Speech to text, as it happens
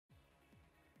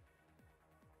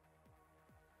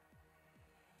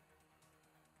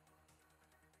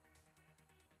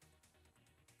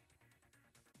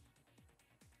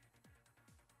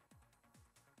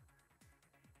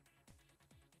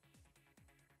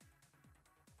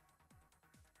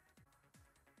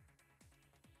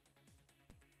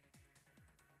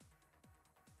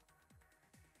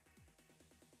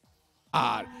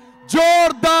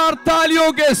जोरदार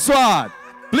तालियों के साथ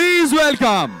please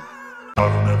welcome. I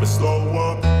don't ever slow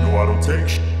up, no I don't take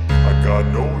shit. I got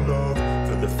no love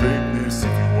for the fakeness.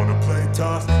 If you wanna play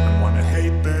tough and wanna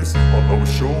hate this, I'll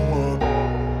always show up.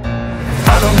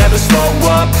 I don't ever slow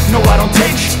up, no I don't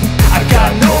take shit. I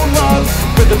got no love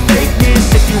for the fakeness.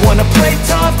 If you wanna play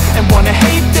tough and wanna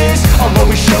hate this, I'll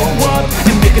always show up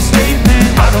and make a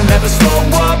statement. I don't ever slow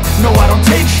up, no I don't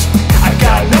take shit. I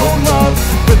got no love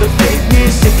for the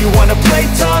fakeness. If you wanna play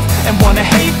tough and wanna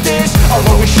hate this, I'll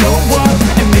always show up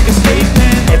and make a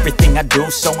statement. Everything I do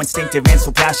so instinctive and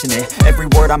so passionate. Every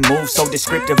word I move so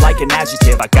descriptive like an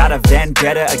adjective. I got a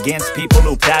vendetta against people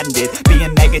who patented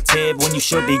being negative when you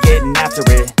should be getting after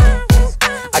it.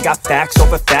 I got facts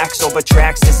over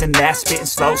tracks, this and that. Spitting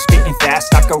slow, spitting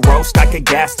fast. I could roast, I could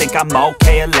gas. Think I'm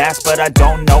okay at last, but I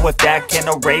don't know if that can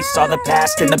erase all the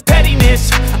past. And the pettiness,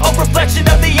 a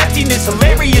reflection of the emptiness.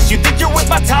 Hilarious, you think you're with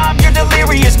my time, you're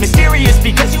delirious. Mysterious,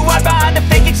 because you hide behind a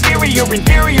fake exterior.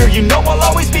 Inferior, you know I'll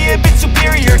always be a bit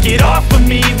superior. Get off of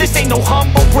me, this ain't no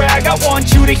humble brag. I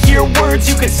want you to hear words,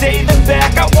 you can say them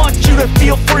back. I want you to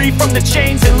feel free from the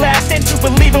chains that last, and to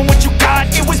believe in what you got,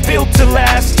 it was built to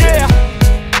last, yeah.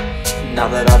 Now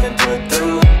that I've been put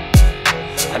through,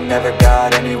 I never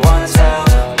got anyone's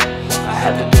help. I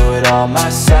had to do it all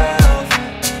myself.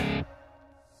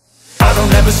 I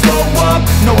don't ever slow up,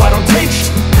 no I don't take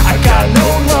shit. I got no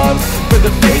love for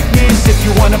the fakeness. If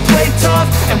you wanna play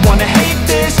tough and wanna hate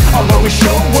this, I'll always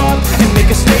show up and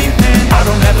make a statement. I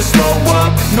don't ever slow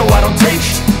up, no I don't take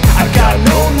shit. I got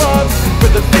no love for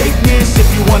the fakeness. If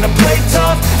you wanna play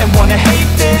tough and wanna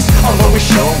hate this, I'll always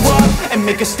show up and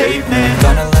make a statement.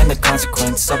 Gonna learn the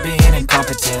consequence of being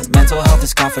incompetent. Mental health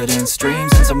is confidence,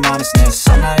 dreams and some honestness.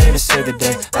 I'm not here to save the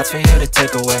day, that's for you to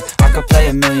take away. I could play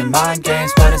a million mind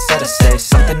games, but instead I say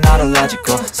something not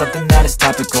illogical, something that is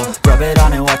topical. Rub it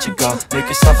on and watch it go,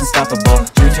 make yourself unstoppable.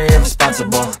 Dreams are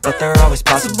irresponsible, but they're always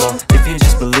possible. If you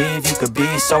just believe, you could be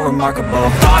so remarkable.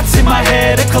 Thoughts in my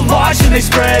head, a collage and they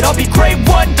spread. I'll be great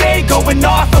one day, going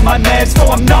off of my meds. No,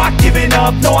 I'm not giving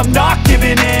up, no, I'm not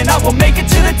giving in. I will make it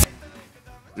to the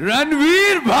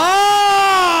Ranveer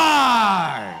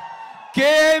भाई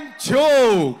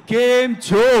केम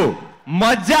छो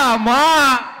मजामा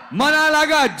मना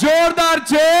लगा जोरदार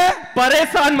छे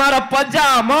परेशान मारा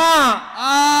पजामा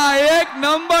एक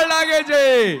number लागे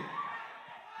छे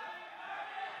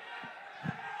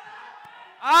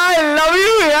आई लव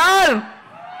यू यार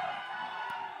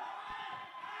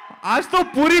आज तो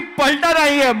पूरी पलटन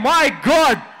आई है माय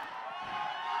गॉड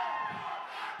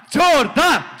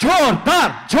जोरदार जोरदार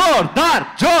जोरदार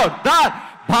जोरदार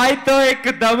भाई तो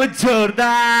एकदम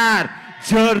जोरदार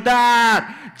जोरदार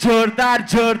जोरदार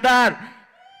जोरदार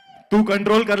तू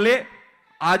कंट्रोल कर ले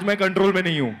आज मैं कंट्रोल में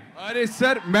नहीं हूं। अरे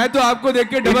सर मैं तो आपको देख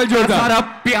के डबल जोरदार सारा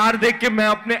प्यार देख के मैं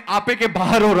अपने आपे के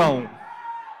बाहर हो रहा हूं।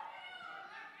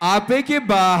 आपे के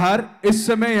बाहर इस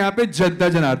समय यहां पे जनता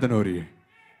जनार्दन हो रही है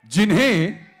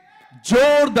जिन्हें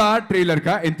जोरदार ट्रेलर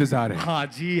का इंतजार है। हाँ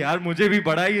जी यार मुझे भी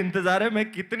बड़ा ही इंतजार है। मैं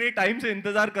कितने टाइम से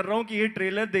इंतजार कर रहा हूं कि ये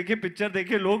ट्रेलर देखे पिक्चर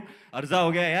देखे लोग अर्जा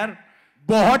हो गया यार।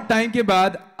 बहुत टाइम के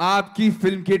बाद आपकी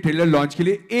फिल्म के ट्रेलर लॉन्च के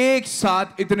लिए एक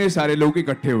साथ इतने सारे लोग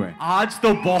इकट्ठे हुए हैं। आज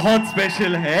तो बहुत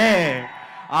स्पेशल है,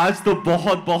 आज तो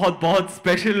बहुत बहुत बहुत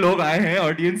स्पेशल लोग आए हैं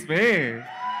ऑडियंस में।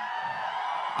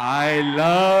 I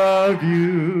love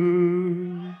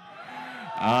you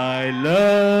I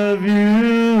love you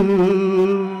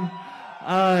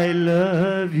I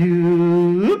love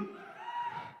you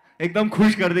एकदम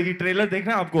खुश कर देगी। ट्रेलर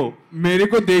देखना आपको? मेरे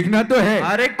को देखना तो है।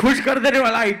 अरे खुश कर देने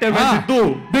वाला आइटम है सिद्धू।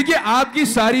 देखिए आपकी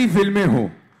सारी फिल्में हो,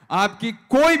 आपकी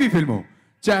कोई भी फिल्म हो,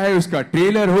 चाहे उसका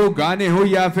ट्रेलर हो, गाने हो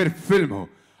या फिर फिल्म हो,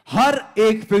 हर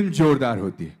एक फिल्म जोरदार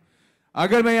होती है।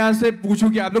 अगर मैं यहां से पूछूं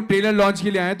कि आप लोग ट्रेलर लॉन्च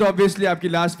के लिए आए तो ऑब्वियसली आपकी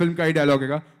लास्ट फिल्म का ही डायलॉग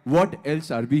है what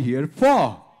else are we hear for.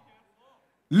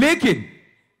 लेकिन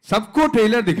सबको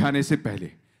ट्रेलर दिखाने से पहले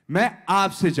मैं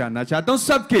आपसे जानना चाहता हूं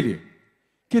सबके लिए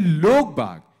कि लोग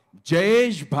बाग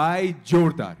जयेश भाई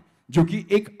जोरदार जो कि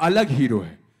एक अलग हीरो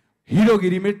है,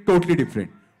 हीरोगिरी में totally different,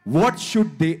 what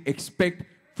should they expect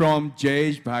from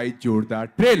Jayesh भाई जोरदार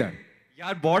ट्रेलर?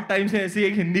 यार बहुत टाइम से ऐसी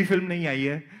एक हिंदी फिल्म नहीं आई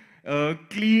है।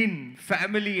 क्लीन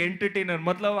फैमिली एंटरटेनर,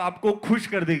 मतलब आपको खुश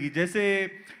कर देगी। जैसे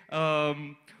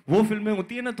वो फिल्में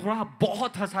होती है ना, थोड़ा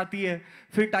बहुत हंसाती है,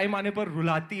 फिर टाइम आने पर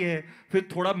रुलाती है, फिर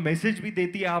थोड़ा मैसेज भी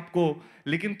देती है आपको,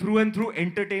 लेकिन थ्रू एंड थ्रू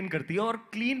एंटरटेन करती है। और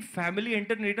क्लीन फैमिली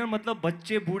एंटरटेनर मतलब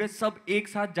बच्चे बूढ़े सब एक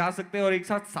साथ जा सकते हैं और एक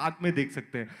साथ में देख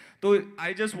सकते हैं। तो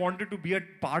I just wanted to be a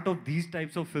part of these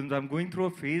types of films. I am going through a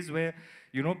phase where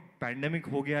you know pandemic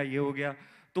हो गया, ये हो गया,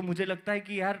 तो मुझे लगता है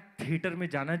कि यार थिएटर में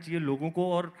जाना चाहिए लोगों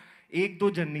को और एक दो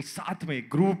जन नहीं, साथ में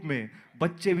ग्रुप में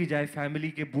बच्चे भी जाए, फैमिली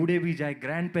के बूढ़े भी जाए,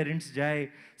 ग्रैंड पेरेंट्स जाए,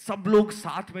 सब लोग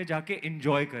साथ में जाके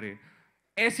एंजॉय करें,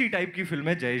 ऐसी टाइप की फिल्म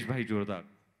है जयेश भाई जोरदार।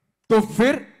 तो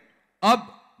फिर अब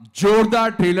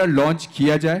जोरदार ट्रेलर लॉन्च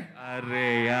किया जाए।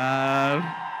 अरे यार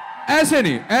ऐसे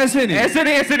नहीं, ऐसे नहीं, ऐसे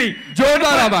नहीं, ऐसे नहीं,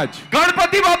 जोरदार आवाज,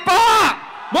 गणपति बप्पा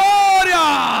मोरया।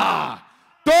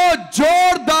 तो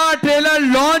जोरदार ट्रेलर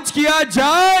लॉन्च किया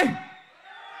जाए।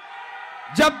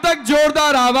 जब तक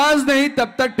जोरदार आवाज नहीं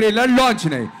तब तक ट्रेलर लॉन्च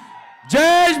नहीं।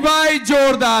 जयेश भाई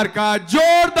जोरदार का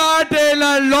जोरदार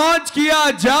ट्रेलर लॉन्च किया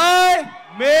जाए।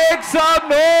 Make some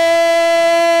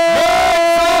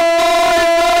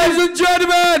Ladies and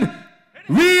gentlemen,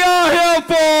 we are here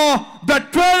for the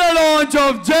trailer launch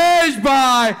of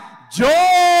Jayeshbhai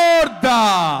Jordaar.